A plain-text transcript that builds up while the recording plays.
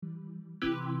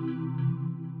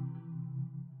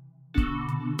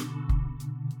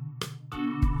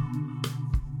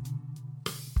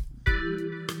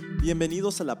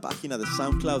Bienvenidos a la página de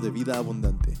SoundCloud de Vida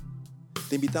Abundante.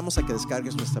 Te invitamos a que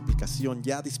descargues nuestra aplicación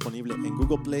ya disponible en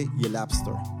Google Play y el App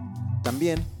Store.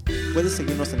 También puedes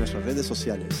seguirnos en nuestras redes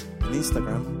sociales, en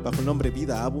Instagram bajo el nombre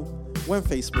Vida Abu o en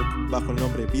Facebook bajo el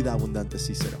nombre Vida Abundante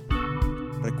Cícero.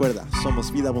 Recuerda,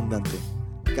 somos Vida Abundante.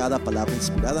 Cada palabra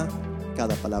inspirada,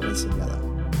 cada palabra enseñada.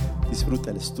 Disfruta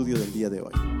el estudio del día de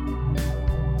hoy.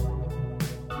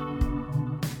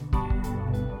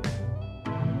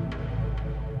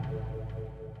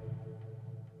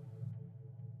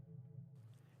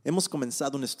 Hemos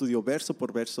comenzado un estudio verso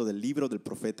por verso del libro del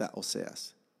profeta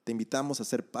Oseas. Te invitamos a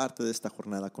ser parte de esta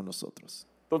jornada con nosotros.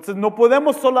 Entonces no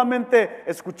podemos solamente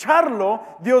escucharlo.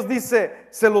 Dios dice,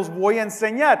 se los voy a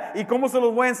enseñar. ¿Y cómo se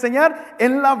los voy a enseñar?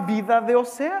 En la vida de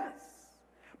Oseas.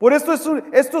 Por esto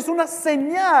esto es una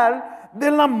señal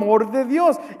del amor de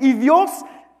Dios. Y Dios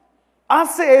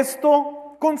hace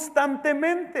esto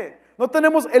constantemente. No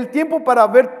tenemos el tiempo para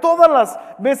ver todas las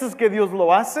veces que Dios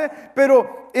lo hace,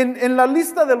 pero en la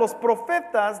lista de los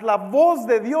profetas, la voz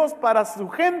de Dios para su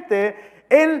gente,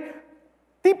 Él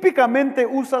típicamente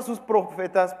usa a sus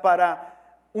profetas para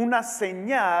una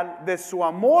señal de su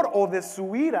amor o de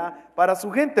su ira para su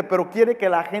gente, pero quiere que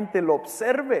la gente lo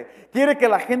observe, quiere que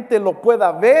la gente lo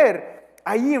pueda ver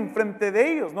ahí enfrente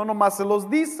de ellos, no nomás se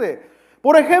los dice.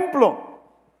 Por ejemplo,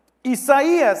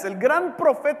 Isaías, el gran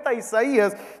profeta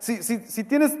Isaías, si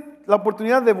tienes la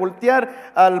oportunidad de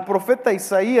voltear al profeta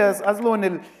Isaías, hazlo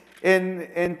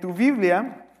en tu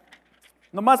Biblia,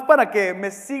 nomás para que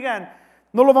me sigan.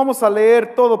 No lo vamos a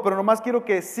leer todo, pero nomás quiero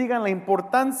que sigan la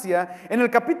importancia. En el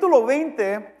capítulo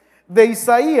 20 de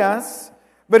Isaías,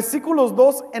 versículos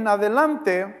 2 en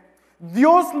adelante,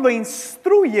 Dios lo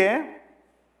instruye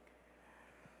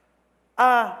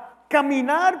a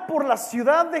caminar por la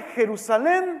ciudad de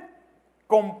Jerusalén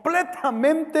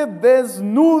completamente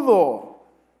desnudo.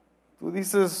 Tú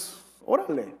dices,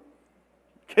 órale,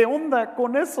 ¿qué onda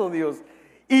con eso, Dios?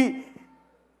 Y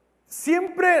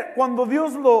siempre cuando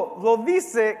Dios lo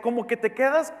dice, como que te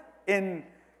quedas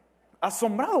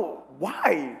asombrado.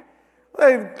 Why?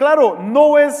 Claro,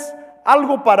 no es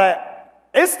algo para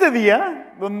este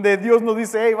día, donde Dios nos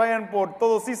dice, hey, vayan por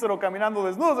todo Cícero caminando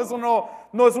desnudos. Eso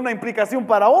no es una implicación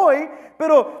para hoy,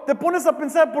 pero te pones a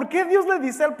pensar, ¿por qué Dios le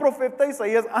dice al profeta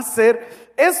Isaías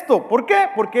hacer esto? ¿Por qué?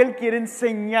 Porque Él quiere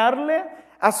enseñarle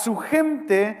a su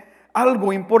gente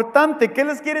algo importante. ¿Qué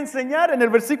les quiere enseñar? En el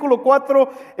versículo 4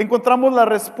 encontramos la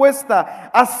respuesta.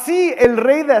 Así el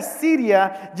rey de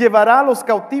Asiria llevará a los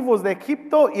cautivos de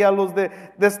Egipto y a los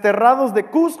desterrados de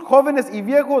Cus, jóvenes y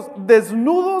viejos,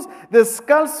 desnudos,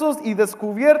 descalzos y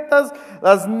descubiertas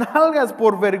las nalgas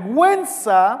por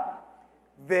vergüenza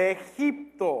de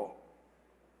Egipto. O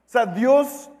sea,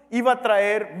 Dios iba a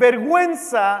traer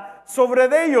vergüenza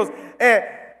sobre ellos.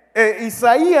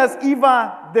 Isaías iba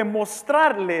a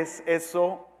demostrarles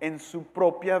eso en su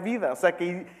propia vida. O sea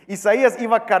que Isaías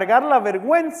iba a cargar la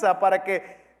vergüenza para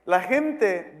que la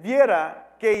gente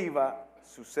viera qué iba a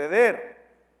suceder.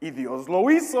 Y Dios lo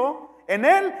hizo en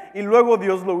él, y luego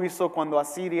Dios lo hizo cuando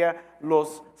Asiria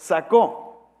los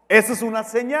sacó. Esa es una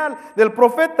señal del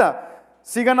profeta.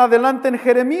 Sigan adelante en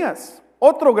Jeremías,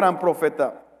 otro gran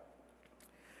profeta.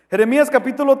 Jeremías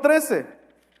capítulo 13.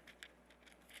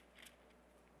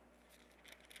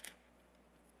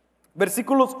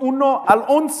 Versículos 1 al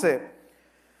 11.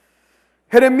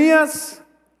 Jeremías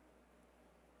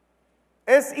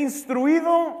es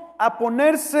instruido a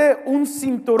ponerse un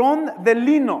cinturón de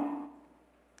lino.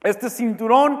 Este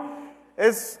cinturón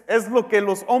es lo que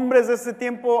los hombres de ese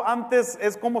tiempo antes,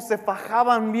 es como se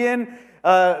fajaban bien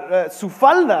su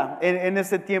falda en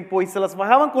ese tiempo, y se las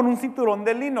fajaban con un cinturón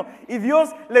de lino. Y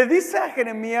Dios le dice a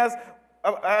Jeremías,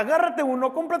 agárrate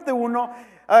uno, cómprate uno.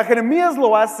 Jeremías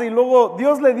lo hace, y luego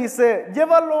Dios le dice,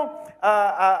 llévalo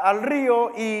al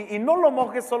río y no lo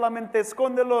mojes, solamente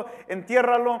escóndelo,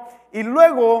 entiérralo, y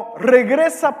luego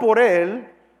regresa por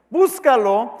él,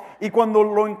 búscalo, y cuando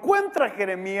lo encuentra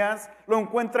Jeremías, lo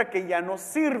encuentra que ya no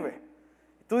sirve.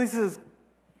 Tú dices,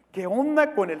 ¿qué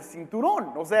onda con el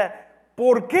cinturón? O sea,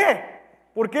 ¿por qué?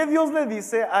 ¿Por qué Dios le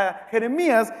dice a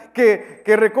Jeremías que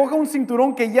recoja un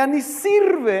cinturón que ya ni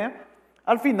sirve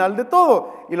al final de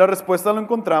todo? Y la respuesta la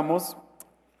encontramos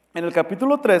en el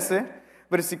capítulo 13,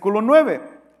 versículo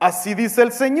 9. Así dice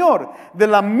el Señor, de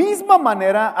la misma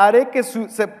manera haré que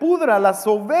se pudra la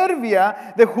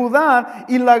soberbia de Judá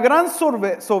y la gran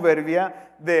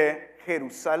soberbia de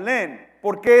Jerusalén.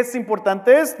 ¿Por qué es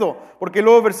importante esto? Porque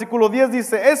luego el versículo 10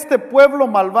 dice, este pueblo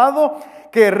malvado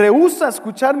que rehúsa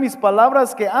escuchar mis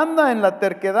palabras, que anda en la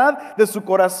terquedad de su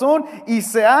corazón y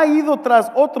se ha ido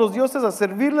tras otros dioses a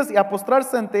servirles y a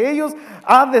postrarse ante ellos,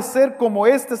 ha de ser como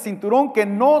este cinturón que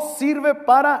no sirve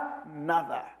para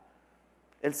nada.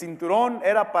 El cinturón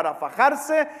era para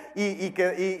fajarse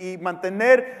y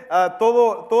mantener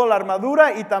toda la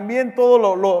armadura y también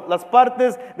todas las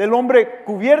partes del hombre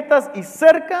cubiertas y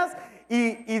cercas.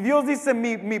 Y Dios dice,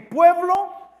 mi pueblo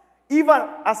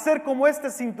iba a ser como este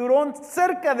cinturón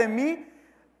cerca de mí,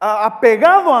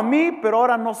 apegado a mí, pero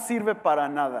ahora no sirve para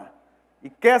nada. ¿Y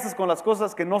qué haces con las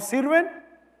cosas que no sirven?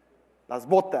 Las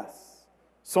botas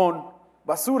son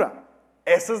basura.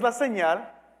 Esa es la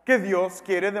señal que Dios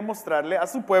quiere demostrarle a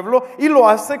su pueblo y lo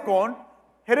hace con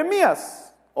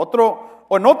Jeremías.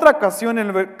 En otra ocasión,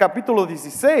 en el capítulo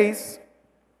 16,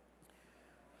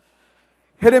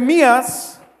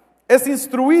 Jeremías es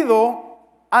instruido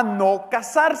a no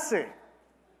casarse.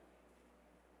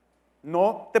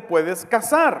 No te puedes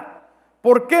casar.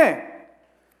 ¿Por qué?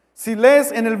 Si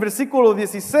lees en el versículo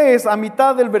 16, a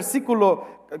mitad del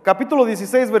capítulo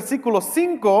 16, versículo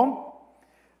 5,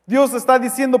 Dios está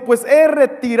diciendo, pues he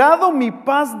retirado mi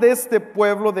paz de este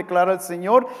pueblo, declara el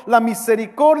Señor, la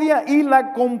misericordia y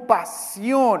la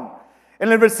compasión.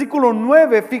 En el versículo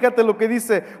 9, fíjate lo que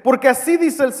dice, porque así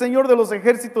dice el Señor de los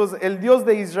ejércitos, el Dios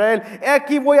de Israel, he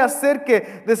aquí voy a hacer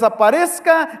que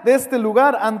desaparezca de este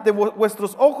lugar ante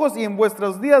vuestros ojos y en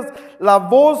vuestros días la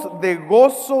voz de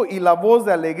gozo y la voz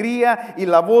de alegría y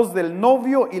la voz del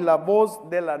novio y la voz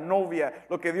de la novia.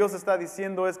 Lo que Dios está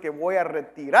diciendo es que voy a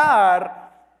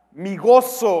retirar mi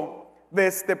gozo de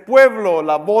este pueblo.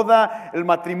 La boda, el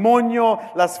matrimonio,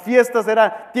 las fiestas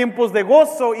eran tiempos de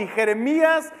gozo, y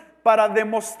Jeremías, para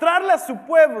demostrarle a su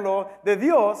pueblo de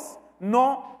Dios,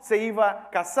 no se iba a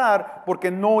casar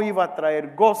porque no iba a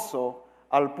traer gozo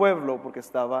al pueblo porque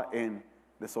estaba en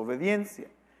desobediencia.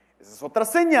 Esa es otra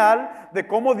señal de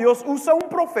cómo Dios usa un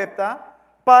profeta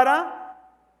para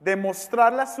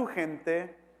demostrarle a su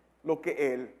gente lo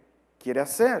que Él quiere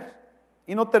hacer.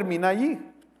 Y no termina allí.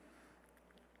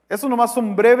 Eso nomás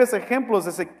son breves ejemplos.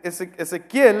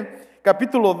 Ezequiel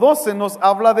capítulo 12 nos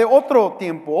habla de otro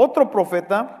tiempo, otro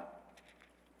profeta.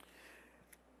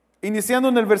 Iniciando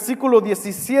en el versículo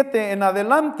 17 en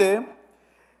adelante,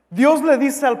 Dios le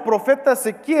dice al profeta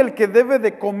Ezequiel que debe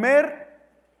de comer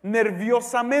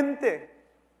nerviosamente,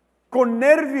 con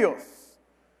nervios.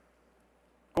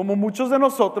 Como muchos de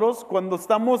nosotros, cuando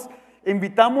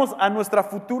invitamos a nuestra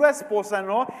futura esposa,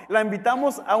 ¿no? La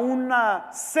invitamos a una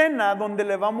cena donde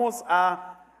le vamos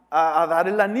a dar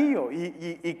el anillo.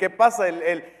 ¿Y qué pasa?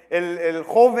 El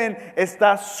joven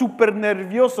está súper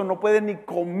nervioso, no puede ni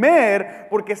comer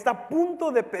porque está a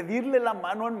punto de pedirle la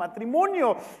mano en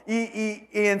matrimonio. Y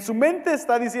en su mente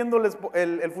está diciendo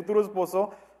el futuro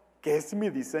esposo, ¿qué si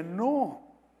me dice no?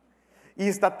 Y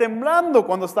está temblando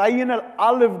cuando está ahí en el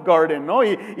Olive Garden, ¿no?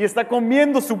 Y está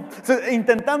comiendo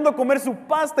intentando comer su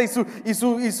pasta y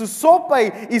su sopa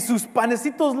y sus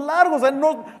panecitos largos. O sea,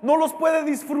 no los puede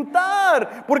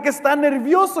disfrutar porque está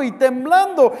nervioso y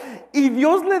temblando. Y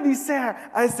Dios le dice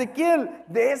a Ezequiel,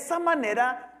 de esa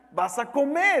manera vas a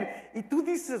comer. Y tú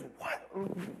dices,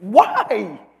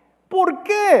 why? ¿Por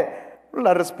qué?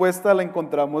 La respuesta la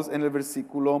encontramos en el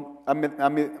versículo, a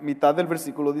mitad del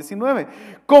versículo 19.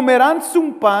 Comerán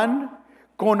su pan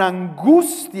con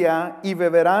angustia y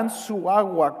beberán su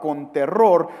agua con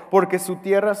terror, porque su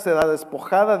tierra será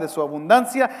despojada de su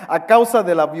abundancia a causa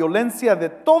de la violencia de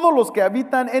todos los que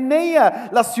habitan en ella.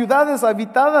 Las ciudades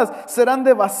habitadas serán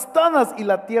devastadas y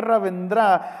la tierra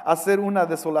vendrá a ser una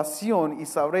desolación, y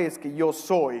sabréis que yo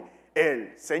soy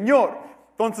el Señor.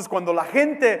 Entonces, cuando la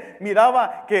gente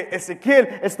miraba que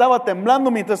Ezequiel estaba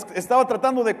temblando mientras estaba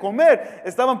tratando de comer,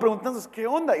 estaban preguntándose, ¿qué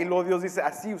onda? Y luego Dios dice,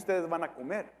 así ustedes van a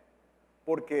comer,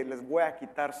 porque les voy a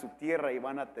quitar su tierra y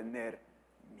van a tener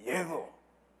miedo.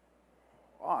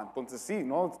 Entonces sí,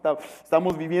 ¿no?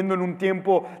 Estamos viviendo en un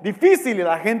tiempo difícil y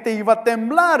la gente iba a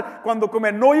temblar cuando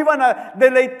comían. No iban a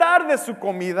deleitar de su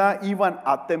comida, iban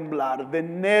a temblar de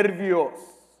nervios.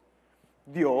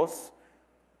 Dios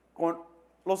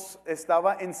los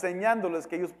estaba enseñándoles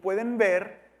que ellos pueden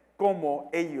ver cómo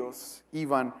ellos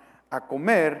iban a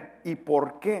comer y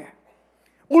por qué.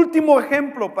 Último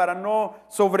ejemplo para no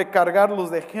sobrecargarlos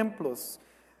de ejemplos.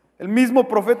 El mismo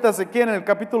profeta Ezequiel en el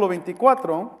capítulo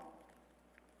 24.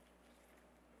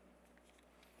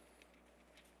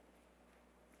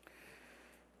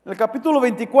 En el capítulo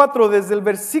 24, desde el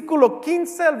versículo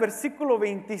 15 al versículo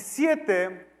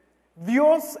 27,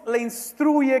 Dios le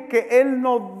instruye que él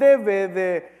no debe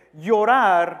de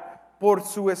llorar por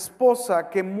su esposa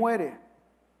que muere.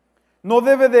 No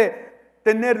debe de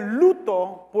tener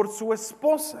luto por su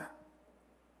esposa.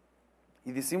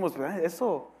 Y decimos,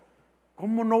 eso,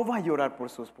 ¿cómo no va a llorar por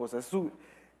su esposa?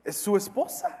 Es su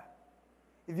esposa.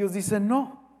 Y Dios dice,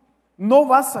 no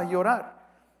vas a llorar.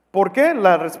 ¿Por qué?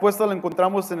 La respuesta la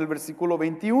encontramos en el versículo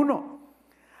 21.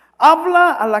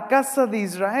 Habla a la casa de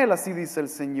Israel, así dice el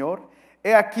Señor.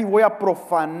 He aquí voy a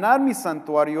profanar mi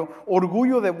santuario,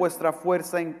 orgullo de vuestra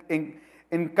fuerza,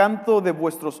 encanto de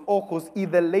vuestros ojos y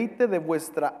deleite de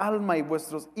vuestra alma, y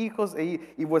vuestros hijos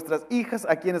y vuestras hijas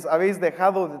a quienes habéis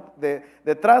dejado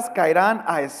detrás caerán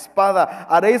a espada.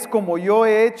 Haréis como yo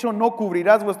he hecho, no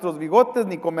cubrirás vuestros bigotes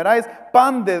ni comeráis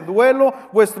pan de duelo.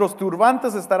 Vuestros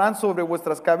turbantes estarán sobre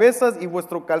vuestras cabezas y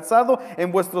vuestro calzado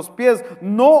en vuestros pies.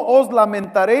 No os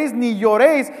lamentaréis ni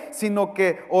lloréis, sino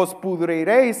que os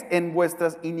pudriréis en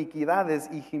vuestras iniquidades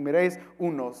y gimiréis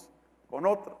unos con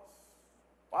otros.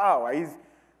 Wow, ahí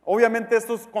obviamente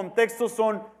estos contextos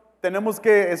tenemos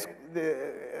que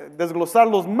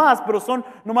desglosarlos más, pero son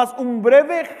nomás un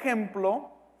breve ejemplo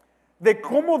de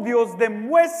cómo Dios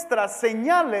demuestra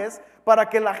señales para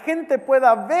que la gente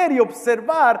pueda ver y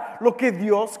observar lo que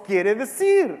Dios quiere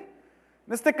decir.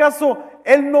 En este caso,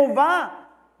 Él no va a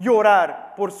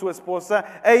llorar por su esposa,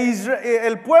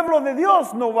 el pueblo de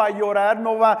Dios no va a llorar,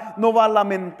 no va a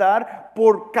lamentar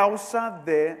por causa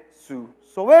de su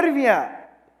soberbia.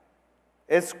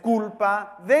 Es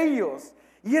culpa de ellos.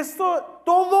 Y esto,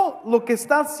 todo lo que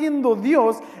está haciendo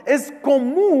Dios es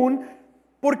común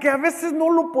porque a veces no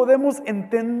lo podemos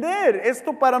entender.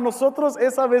 Esto para nosotros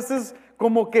es a veces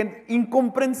como que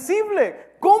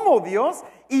incomprensible. ¿Cómo Dios?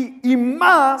 Y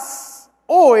más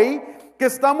hoy que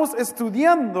estamos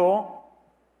estudiando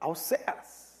a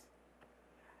Oseas.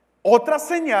 Otra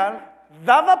señal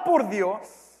dada por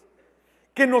Dios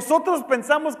que nosotros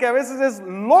pensamos que a veces es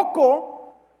loco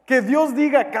que Dios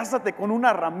diga, cásate con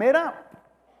una ramera.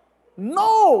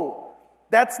 No,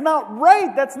 that's not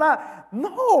right,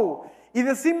 no. Y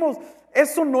decimos,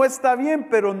 eso no está bien,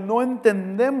 pero no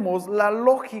entendemos la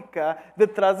lógica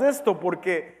detrás de esto,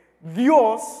 porque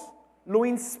Dios lo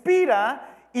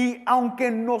inspira y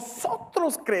aunque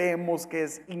nosotros creemos que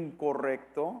es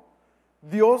incorrecto,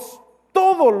 Dios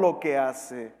todo lo que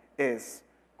hace es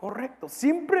correcto.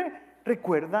 Siempre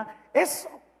recuerda eso.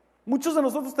 Muchos de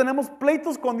nosotros tenemos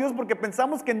pleitos con Dios porque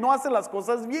pensamos que no hace las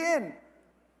cosas bien.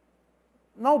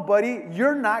 No, buddy,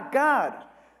 you're not God.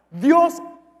 Dios,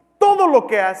 todo lo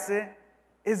que hace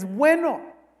es bueno.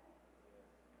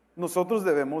 Nosotros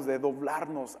debemos de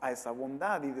doblarnos a esa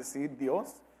bondad y decir,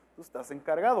 Dios, tú estás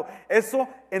encargado. Eso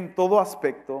en todo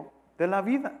aspecto de la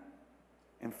vida.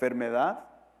 Enfermedad,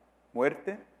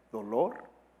 muerte, dolor.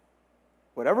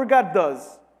 Whatever God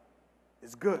does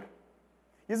is good.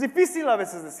 Y es difícil a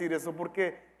veces decir eso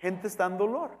porque gente está en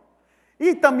dolor.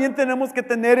 Y también tenemos que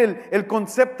tener el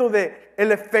concepto de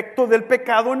el efecto del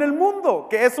pecado en el mundo,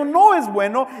 que eso no es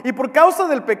bueno y por causa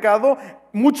del pecado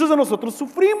muchos de nosotros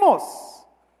sufrimos.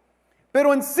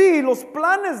 Pero en sí los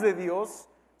planes de Dios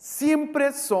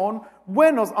siempre son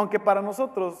buenos, aunque para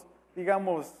nosotros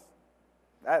digamos,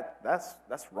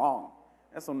 that's wrong,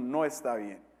 eso no está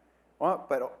bien. Bueno,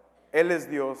 pero Él es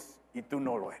Dios y tú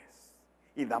no lo eres.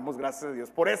 Y damos gracias a Dios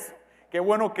por eso. Qué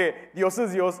bueno que Dios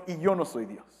es Dios y yo no soy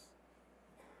Dios.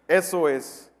 Eso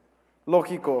es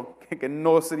lógico que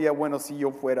no sería bueno si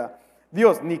yo fuera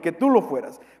Dios, ni que tú lo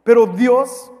fueras. Pero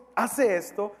Dios hace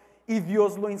esto y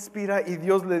Dios lo inspira y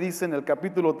Dios le dice en el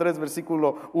capítulo 3,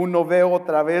 versículo 1, veo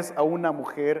otra vez a una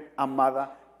mujer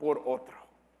amada por otro.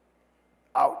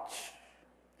 Ouch.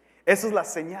 Esa es la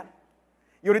señal.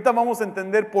 Y ahorita vamos a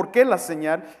entender por qué la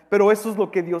señal, pero eso es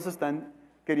lo que Dios está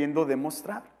queriendo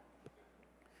demostrar.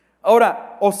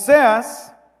 Ahora,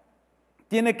 Oseas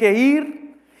tiene que ir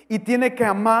y tiene que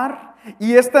amar,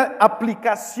 y esta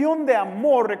aplicación de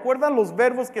amor, ¿recuerdan los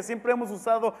verbos que siempre hemos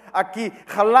usado aquí?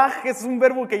 Jalaj es un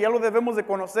verbo que ya lo debemos de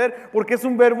conocer porque es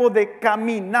un verbo de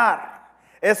caminar.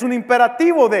 Es un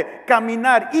imperativo de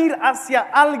caminar, ir hacia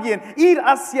alguien, ir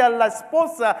hacia la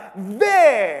esposa.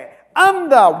 Ve,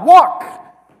 anda, walk,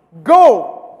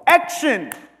 go, action.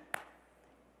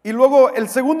 Y luego el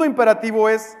segundo imperativo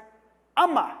es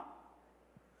ama.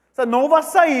 O sea, no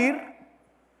vas a ir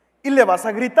y le vas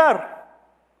a gritar,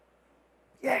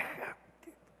 vieja,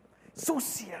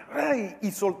 sucia,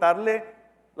 y soltarle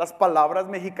las palabras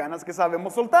mexicanas que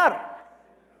sabemos soltar.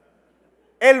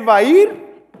 Él va a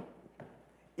ir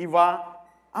y va a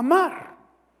amar.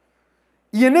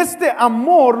 Y en este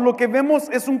amor lo que vemos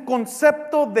es un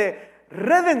concepto de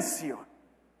redención.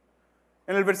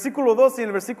 En el versículo 2 y en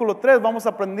el versículo 3 vamos a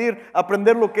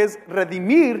aprender lo que es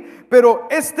redimir, pero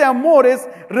este amor es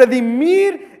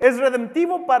redimir, es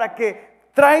redentivo para que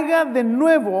traiga de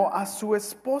nuevo a su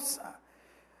esposa.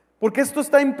 Porque esto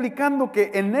está implicando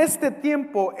que en este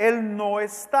tiempo él no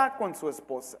está con su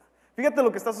esposa. Fíjate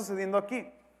lo que está sucediendo aquí.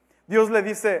 Dios le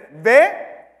dice, ve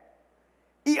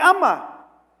y ama.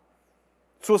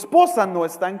 Su esposa no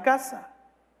está en casa.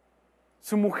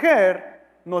 Su mujer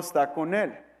no está con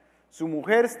él. Su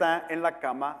mujer está en la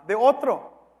cama de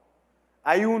otro.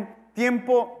 Hay un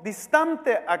tiempo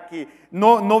distante aquí.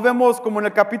 No vemos como en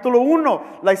el capítulo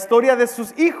 1 la historia de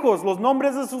sus hijos, los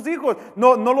nombres de sus hijos.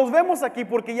 No los vemos aquí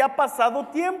porque ya ha pasado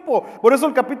tiempo. Por eso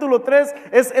el capítulo 3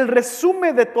 es el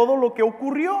resumen de todo lo que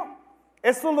ocurrió.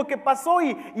 Eso es lo que pasó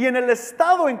y en el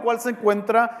estado en cual se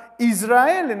encuentra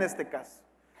Israel en este caso.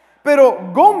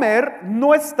 Pero Gomer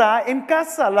no está en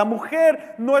casa, la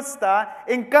mujer no está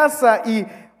en casa y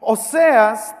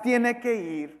Oseas tiene que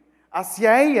ir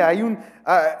hacia ella.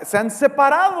 Se han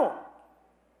separado,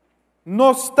 no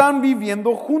están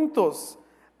viviendo juntos.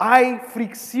 Hay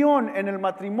fricción en el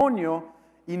matrimonio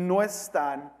y no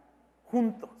están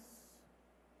juntos.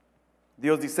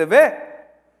 Dios dice, ve,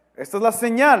 esta es la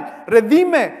señal,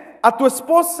 redime a tu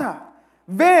esposa,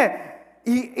 ve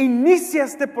y inicia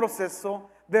este proceso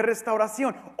de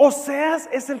restauración. Oseas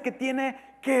es el que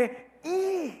tiene que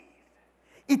ir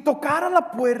y tocar a la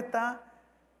puerta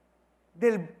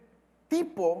del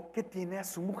tipo que tiene a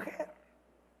su mujer.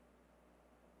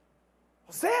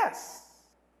 Oseas,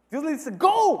 Dios le dice,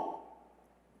 go,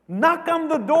 knock on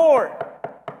the door,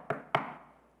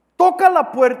 toca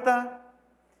la puerta,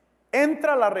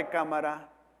 entra a la recámara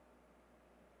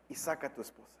y saca a tu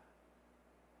esposa.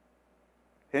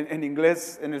 En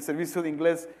inglés, en el servicio de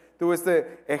inglés, tuve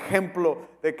este ejemplo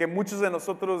de que muchos de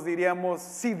nosotros diríamos,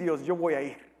 sí Dios, yo voy a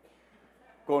ir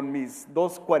con mis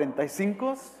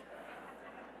 2.45,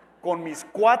 con mis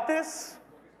cuates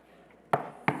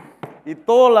y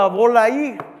toda la bola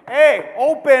ahí. Hey,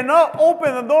 open up,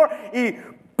 open the door y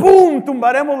 ¡pum!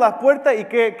 Tumbaremos la puerta y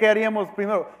 ¿qué haríamos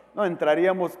primero? No,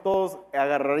 entraríamos todos,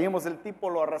 agarraríamos el tipo,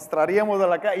 lo arrastraríamos a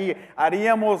la calle y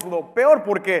haríamos lo peor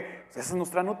porque esa es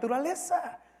nuestra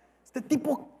naturaleza. Este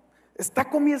tipo está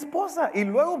con mi esposa y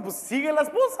luego pues sigue la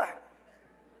esposa.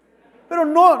 Pero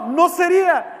no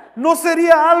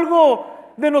sería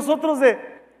algo de nosotros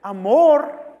de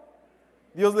amor.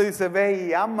 Dios le dice, ve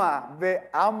y ama, ve,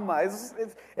 ama. Eso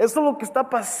es lo que está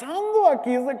pasando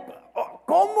aquí. Es de,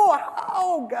 ¿cómo?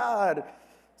 Oh, God.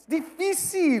 Es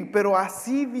difícil, pero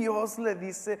así Dios le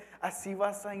dice, así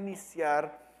vas a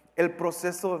iniciar el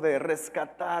proceso de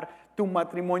rescatar tu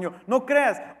matrimonio. No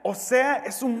creas, Oseas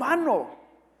es humano.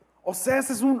 Oseas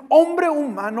es un hombre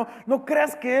humano. No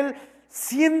creas que él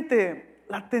siente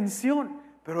la tensión,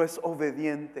 pero es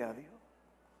obediente a Dios.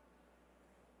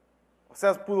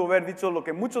 Oseas pudo haber dicho lo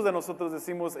que muchos de nosotros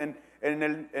decimos en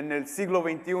el siglo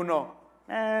XXI.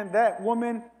 That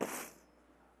woman,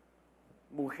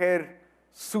 mujer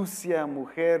sucia,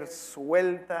 mujer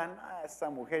suelta. Esa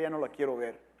mujer ya no la quiero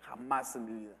ver jamás en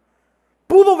mi vida.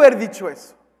 Pudo haber dicho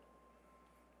eso,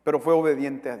 pero fue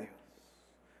obediente a Dios.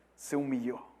 Se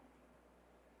humilló.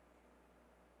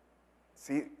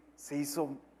 Sí, se hizo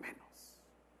menos.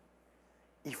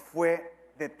 Y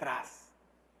fue detrás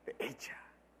de ella.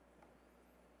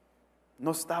 No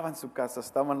estaba en su casa,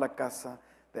 estaba en la casa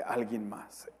de alguien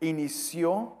más.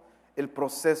 Inició el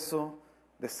proceso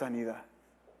de sanidad.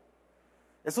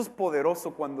 Eso es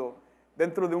poderoso cuando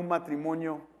dentro de un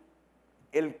matrimonio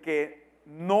el que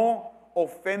no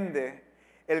ofende,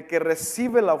 el que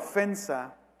recibe la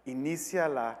ofensa, inicia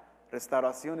la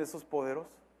restauración. Eso es poderoso.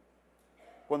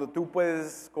 Cuando tú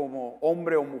puedes, como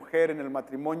hombre o mujer en el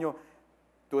matrimonio,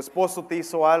 tu esposo te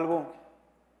hizo algo,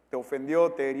 te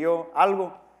ofendió, te hirió,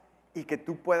 algo, y que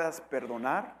tú puedas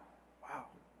perdonar, wow,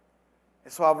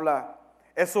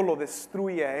 eso lo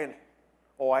destruye a él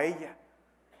o a ella,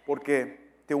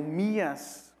 porque te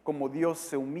humillas como Dios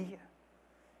se humilla.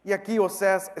 Y aquí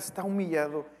Oseas está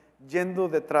humillado, yendo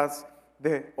detrás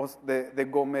de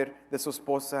Gomer, de su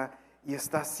esposa, y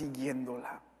está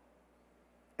siguiéndola.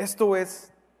 Esto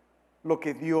es lo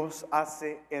que Dios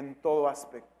hace en todo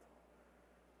aspecto.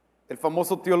 El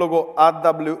famoso teólogo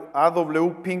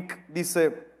A.W. Pink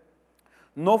dice,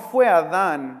 no fue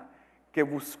Adán que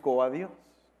buscó a Dios,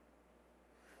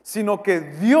 sino que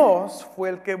Dios fue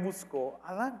el que buscó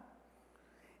a Adán.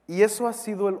 Y eso ha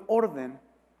sido el orden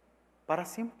para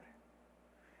siempre.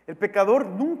 El pecador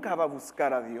nunca va a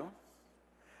buscar a Dios.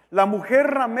 La mujer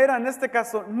ramera en este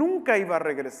caso nunca iba a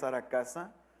regresar a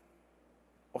casa.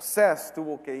 Oseas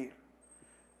tuvo que ir.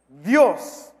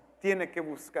 Dios tiene que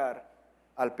buscar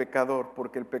al pecador,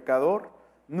 porque el pecador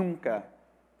nunca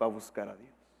va a buscar a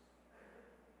Dios.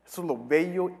 Eso es lo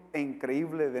bello e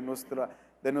increíble de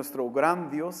nuestro gran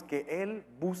Dios, que Él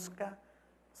busca a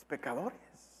los pecadores.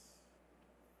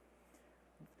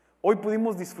 Hoy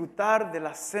pudimos disfrutar de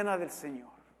la cena del Señor.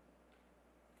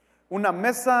 Una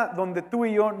mesa donde tú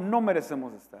y yo no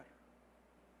merecemos estar.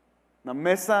 Una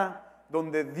mesa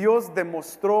donde Dios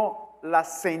demostró la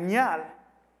señal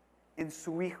en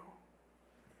su Hijo.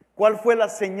 ¿Cuál fue la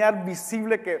señal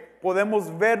visible que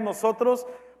podemos ver nosotros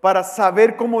para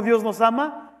saber cómo Dios nos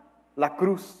ama? La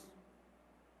cruz.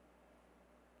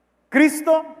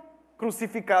 Cristo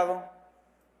crucificado.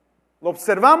 Lo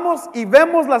observamos y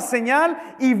vemos la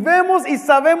señal y vemos y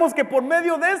sabemos que por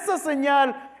medio de esa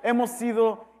señal hemos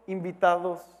sido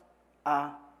invitados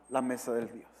a la mesa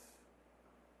del Dios.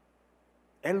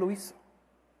 Él lo hizo.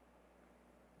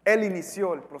 Él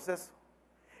inició el proceso.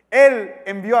 Él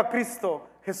envió a Cristo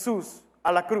Jesús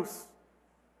a la cruz.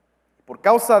 Por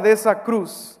causa de esa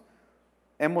cruz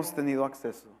hemos tenido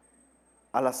acceso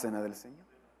a la cena del Señor.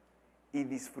 Y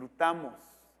disfrutamos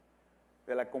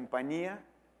de la compañía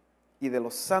y de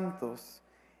los santos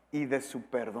y de su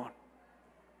perdón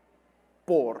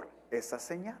por esa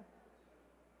señal.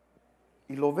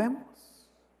 Y lo vemos,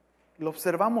 lo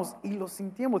observamos y lo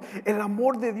sentimos. El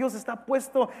amor de Dios está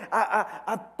puesto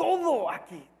a todo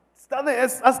aquí.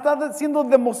 Está siendo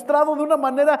demostrado de una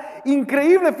manera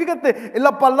increíble. Fíjate,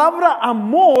 la palabra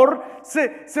amor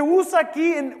se usa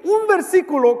aquí en un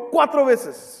versículo 4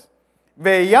 veces.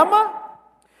 Ve y ama,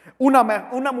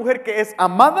 una mujer que es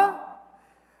amada,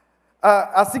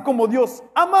 así como Dios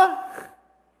ama,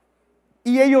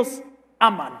 y ellos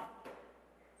aman.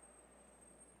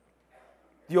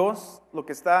 Dios lo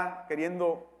que está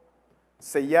queriendo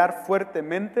sellar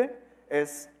fuertemente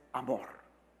es amor.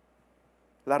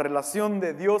 La relación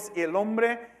de Dios y el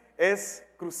hombre es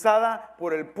cruzada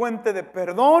por el puente de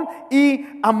perdón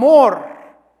y amor.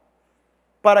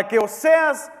 Para que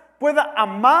Oseas pueda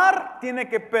amar, tiene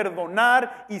que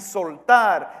perdonar y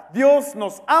soltar. Dios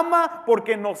nos ama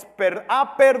porque nos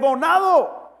ha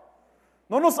perdonado.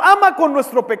 No nos ama con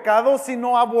nuestro pecado,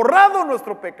 sino ha borrado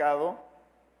nuestro pecado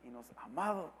y nos ha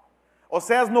amado.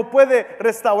 Oseas no puede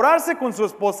restaurarse con su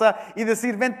esposa y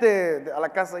decir, vente a la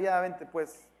casa, ya vente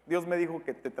pues. Dios me dijo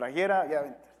que te trajera, ya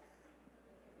vente.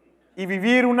 Y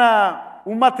vivir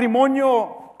un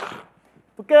matrimonio,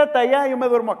 tú quédate allá, yo me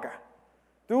duermo acá.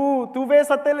 Tú ves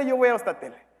esta tele, yo veo esta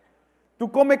tele.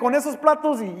 Tú come con esos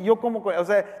platos y yo como con... O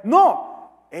sea,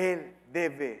 no, Él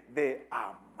debe de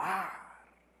amar.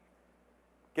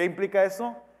 ¿Qué implica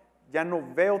eso? Ya no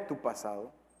veo tu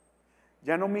pasado,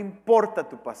 ya no me importa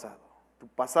tu pasado. Tu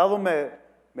pasado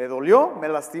me dolió, me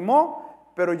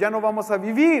lastimó, pero ya no vamos a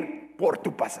vivir por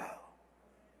tu pasado.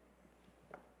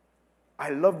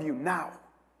 I love you now.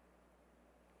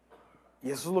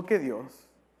 Y eso es lo que Dios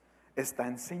está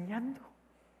enseñando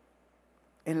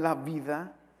en la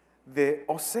vida de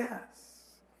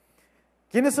Oseas.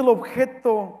 ¿Quién es el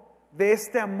objeto de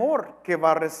este amor que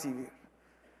va a recibir?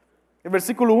 El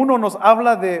versículo 1 nos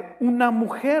habla de una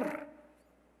mujer.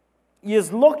 Y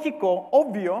es lógico,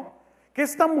 obvio, que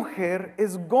esta mujer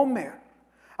es Gomer.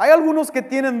 Hay algunos que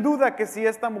tienen duda que si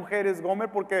esta mujer es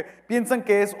Gomer porque piensan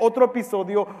que es otro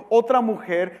episodio, otra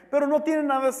mujer, pero no tiene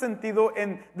nada de sentido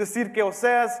en decir que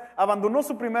Oseas abandonó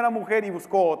su primera mujer y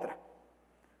buscó otra.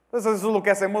 Entonces eso es lo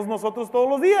que hacemos nosotros todos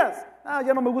los días.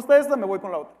 Ya no me gusta esta, me voy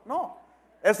con la otra. No,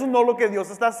 eso no es lo que Dios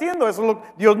está haciendo.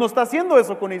 Dios no está haciendo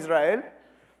eso con Israel.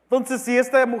 Entonces, si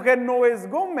esta mujer no es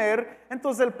Gomer,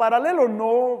 entonces el paralelo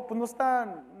no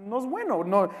es bueno.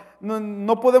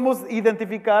 No podemos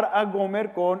identificar a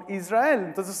Gomer con Israel.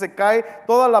 Entonces se cae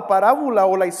toda la parábola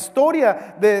o la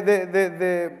historia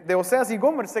de Oseas y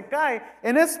Gomer. Se cae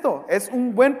en esto. Es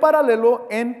un buen paralelo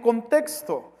en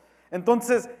contexto.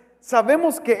 Entonces,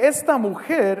 sabemos que esta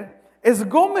mujer es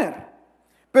Gomer,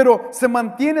 pero se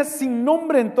mantiene sin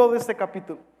nombre en todo este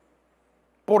capítulo.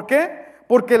 ¿Por qué?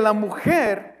 Porque la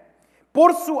mujer,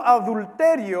 por su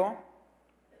adulterio,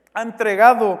 ha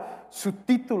entregado su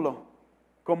título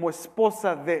como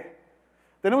esposa de.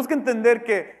 Tenemos que entender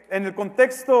que en el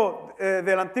contexto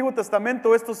del Antiguo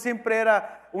Testamento esto siempre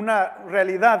era una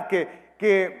realidad,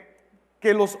 que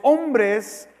los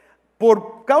hombres,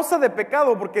 por causa de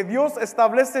pecado, porque Dios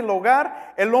establece el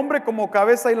hogar, el hombre como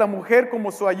cabeza y la mujer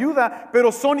como su ayuda,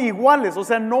 pero son iguales, o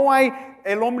sea, no hay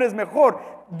el hombre es mejor.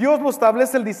 Dios lo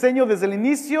establece el diseño desde el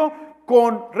inicio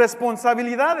con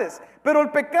responsabilidades, pero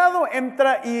el pecado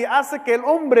entra y hace que el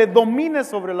hombre domine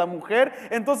sobre la mujer.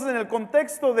 Entonces, en el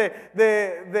contexto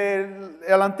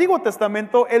del Antiguo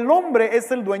Testamento, el hombre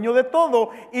es el dueño de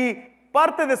todo y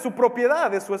parte de su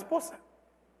propiedad de su esposa,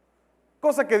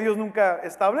 cosa que Dios nunca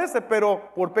establece,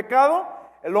 pero por pecado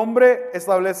el hombre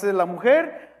establece la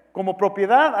mujer como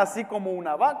propiedad, así como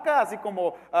una vaca, así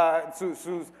como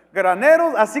sus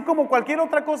graneros, así como cualquier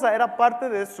otra cosa, era parte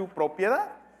de su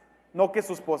propiedad. No que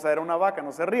su esposa era una vaca,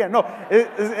 no se rían, no,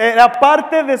 era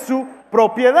parte de su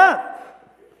propiedad.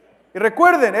 Y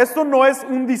recuerden, esto no es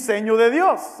un diseño de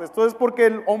Dios, esto es porque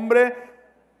el hombre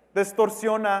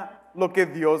distorsiona lo que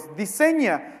Dios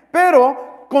diseña,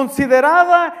 pero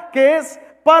considerada que es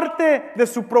parte de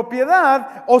su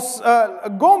propiedad,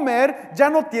 Gomer ya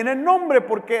no tiene nombre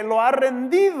porque lo ha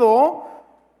rendido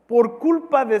por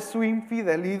culpa de su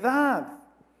infidelidad,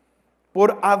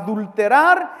 por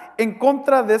adulterar en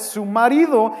contra de su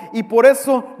marido, y por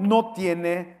eso no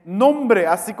tiene nombre.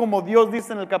 Así como Dios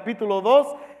dice en el capítulo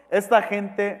 2, esta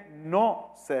gente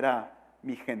no será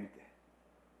mi gente.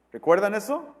 ¿Recuerdan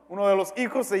eso? Uno de los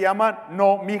hijos se llama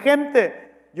no mi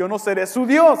gente. Yo no seré su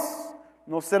Dios,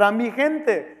 no será mi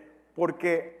gente,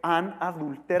 porque han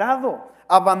adulterado,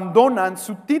 abandonan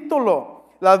su título.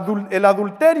 El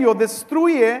adulterio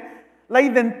destruye la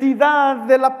identidad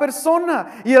de la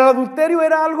persona, y el adulterio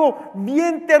era algo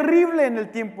bien terrible en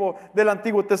el tiempo del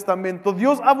Antiguo Testamento.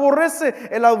 Dios aborrece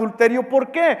el adulterio.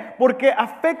 ¿Por qué? Porque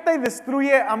afecta y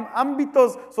destruye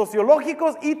ámbitos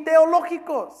sociológicos y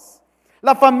teológicos.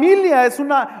 La familia es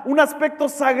un aspecto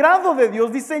sagrado de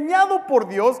Dios, diseñado por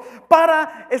Dios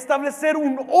para establecer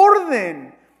un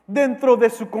orden dentro de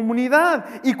su comunidad.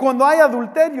 Y cuando hay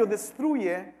adulterio,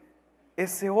 destruye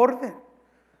ese orden.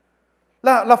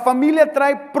 La familia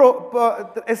trae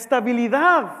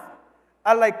estabilidad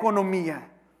a la economía.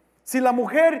 Si la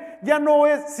mujer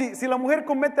si la mujer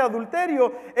comete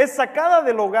adulterio, es sacada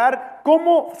del hogar,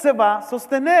 ¿cómo se va a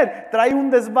sostener? Trae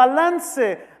un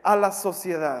desbalance a la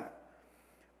sociedad.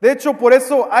 De hecho, por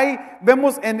eso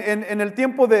vemos en el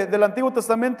tiempo del Antiguo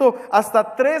Testamento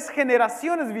hasta 3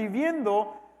 generaciones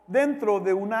viviendo dentro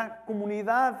de una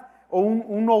comunidad o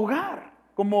un hogar,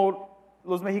 como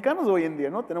los mexicanos de hoy en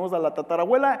día, ¿no? Tenemos a la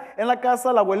tatarabuela en la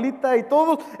casa, la abuelita y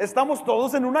estamos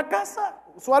todos en una casa,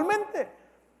 usualmente.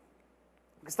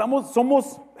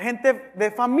 Somos gente de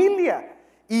familia.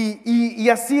 Y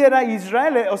así era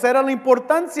Israel, o sea, era la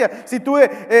importancia. Si tú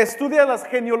estudias las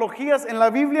genealogías en la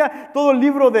Biblia, todo el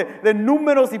libro de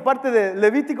Números y parte de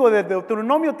Levítico, de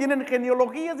Deuteronomio, tienen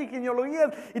genealogías y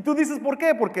genealogías. Y tú dices, ¿por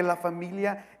qué? Porque la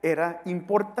familia era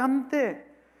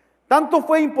importante. Tanto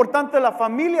fue importante la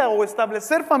familia o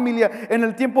establecer familia en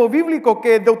el tiempo bíblico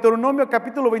que Deuteronomio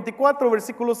capítulo 24,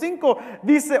 versículo 5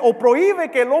 dice o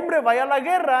prohíbe que el hombre vaya a la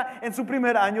guerra en su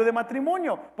primer año de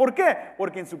matrimonio. ¿Por qué?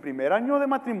 Porque en su primer año de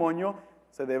matrimonio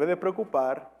se debe de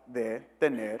preocupar de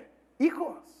tener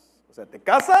hijos. O sea, te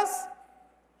casas,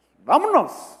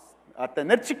 vámonos a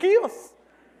tener chiquillos,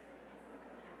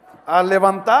 a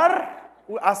levantar.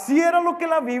 Así era lo que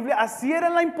la Biblia, así era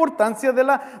la importancia de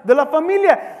la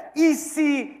familia. Y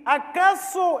si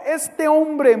acaso este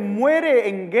hombre muere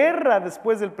en guerra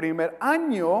después del primer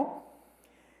año,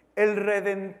 el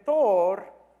redentor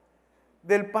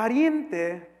del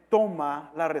pariente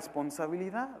toma la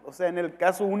responsabilidad. O sea, en el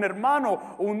caso un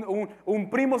hermano, un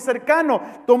primo cercano,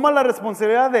 toma la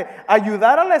responsabilidad de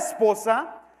ayudar a la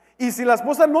esposa, y si la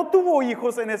esposa no tuvo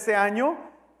hijos en ese año,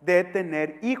 de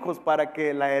tener hijos para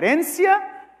que la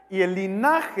herencia y el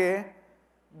linaje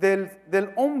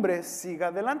del hombre siga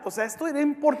adelante. O sea, esto era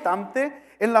importante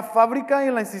en la fábrica y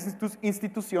en las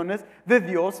instituciones de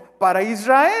Dios para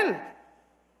Israel.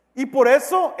 Y por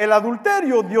eso el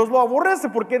adulterio Dios lo aborrece,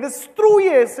 porque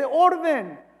destruye ese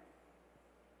orden.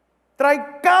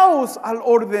 Trae caos al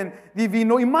orden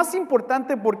divino, y más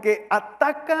importante porque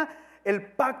ataca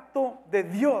el pacto de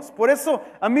Dios. Por eso,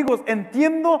 amigos,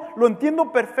 lo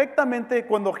entiendo perfectamente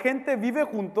cuando gente vive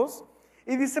juntos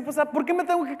y dice, pues, ¿por qué me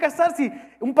tengo que casar si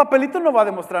un papelito no va a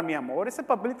demostrar mi amor? Ese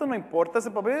papelito no importa,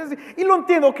 y lo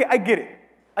entiendo, ok, I get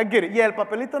it. Y el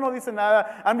papelito no dice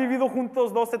nada. Han vivido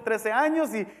juntos 12, 13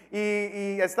 años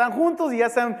y están juntos y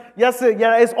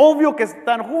ya es obvio que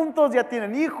están juntos, ya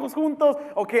tienen hijos juntos,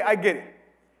 ok, I get it.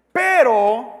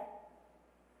 Pero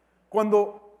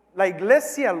cuando la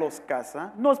iglesia los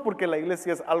casa, no es porque la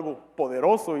iglesia es algo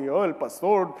poderoso y el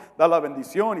pastor da la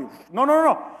bendición.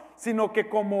 No, sino que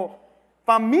como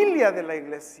familia de la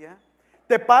iglesia,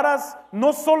 te paras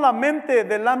no solamente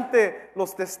delante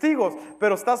los testigos,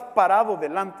 pero estás parado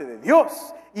delante de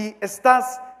Dios y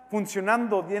estás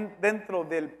funcionando dentro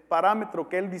del parámetro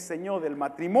que Él diseñó del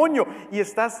matrimonio, y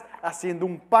estás haciendo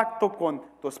un pacto con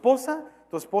tu esposa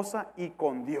y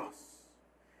con Dios.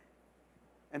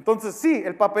 Entonces sí,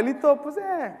 el papelito, pues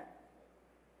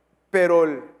pero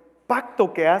el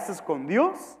pacto que haces con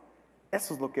Dios,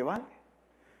 eso es lo que vale.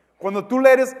 Cuando tú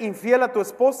le eres infiel a tu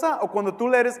esposa o cuando tú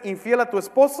le eres infiel a tu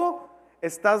esposo,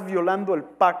 estás violando el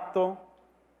pacto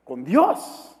con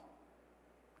Dios.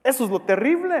 Eso es lo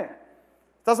terrible.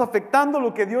 Estás afectando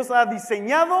lo que Dios ha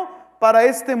diseñado para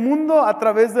este mundo a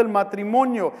través del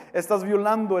matrimonio. Estás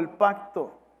violando el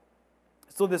pacto.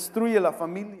 Esto destruye la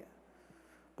familia.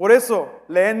 Por eso,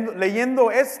 leyendo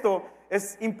esto,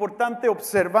 es importante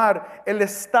observar el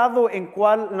estado en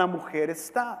cual la mujer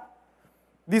está.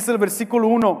 Dice el versículo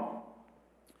 1,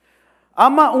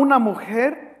 Ama una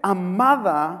mujer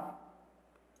amada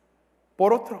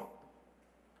por otro.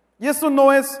 Y eso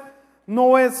no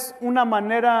es una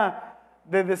manera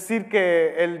de decir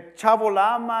que el chavo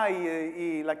la ama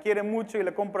y la quiere mucho y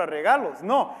le compra regalos.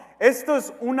 No, esto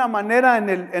es una manera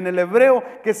en el hebreo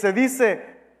que se dice,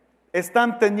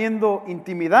 están teniendo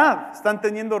intimidad, están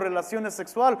teniendo relaciones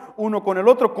sexuales uno con el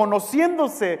otro,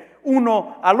 conociéndose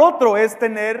uno al otro es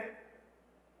tener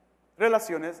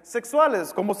relaciones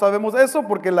sexuales. ¿Cómo sabemos eso?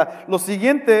 Porque lo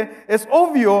siguiente es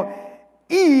obvio.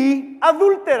 Y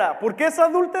adúltera. ¿Por qué es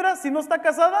adúltera si no está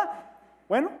casada?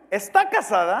 Bueno, está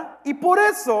casada y por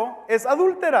eso es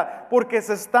adúltera, porque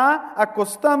se está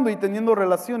acostando y teniendo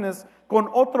relaciones con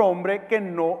otro hombre que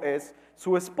no es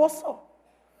su esposo.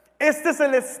 Este es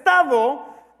el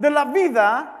estado de la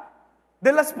vida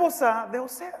de la esposa de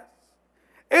Oseas.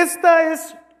 Esta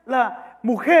es la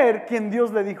mujer quien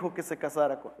Dios le dijo que se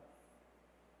casara con.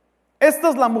 Esta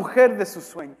es la mujer de sus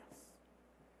sueños.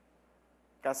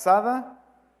 Casada,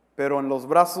 pero en los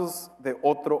brazos de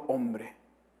otro hombre.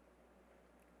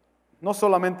 No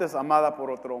solamente es amada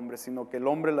por otro hombre, sino que el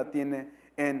hombre la tiene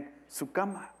en su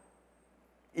cama.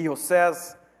 Y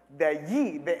Oseas de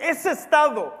allí, de ese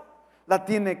estado, la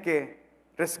tiene que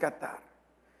rescatar.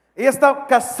 Ella está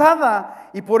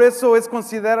casada y por eso es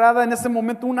considerada en ese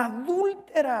momento una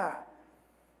adúltera.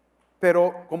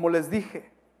 Pero como les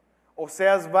dije,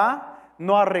 Oseas va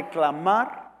no a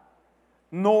reclamar,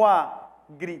 no a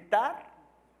gritar,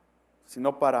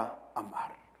 sino para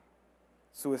amar.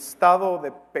 Su estado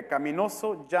de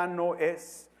pecaminoso ya no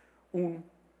es un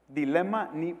dilema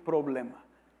ni problema.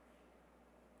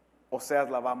 Oseas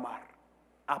la va a amar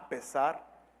a pesar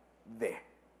de.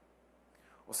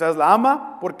 Oseas la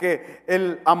ama porque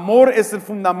el amor es el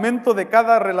fundamento de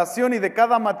cada relación y de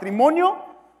cada matrimonio.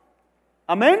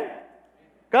 Amén.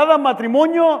 Cada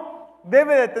matrimonio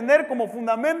debe de tener como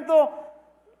fundamento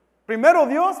primero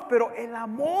Dios, pero el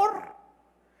amor.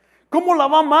 ¿Cómo la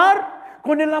va a amar?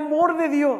 Con el amor de Dios.